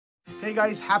Hey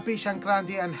guys, happy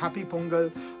Sankranthi and happy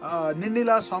Pongal.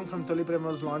 Ninnila song from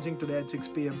Tholiprema is launching today at 6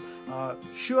 p.m.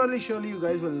 Surely you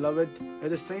guys will love it.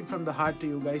 It is straight from the heart to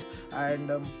you guys,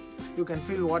 and you can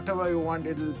feel whatever you want.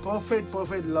 It'll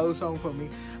perfect love song for me.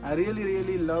 I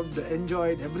really loved,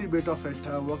 enjoyed every bit of it,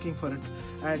 working for it.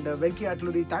 And Venki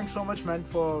Atludi, thanks so much, man,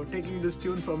 for taking this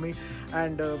tune from me.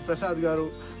 And Prasad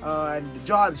Garu and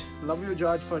George, love you,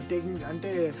 George, for taking.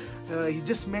 Ante he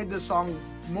just made the song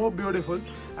more beautiful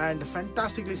and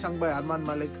fantastically sung by Arman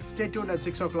Malik. Stay tuned at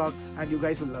 6 o'clock, and you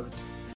guys will love it.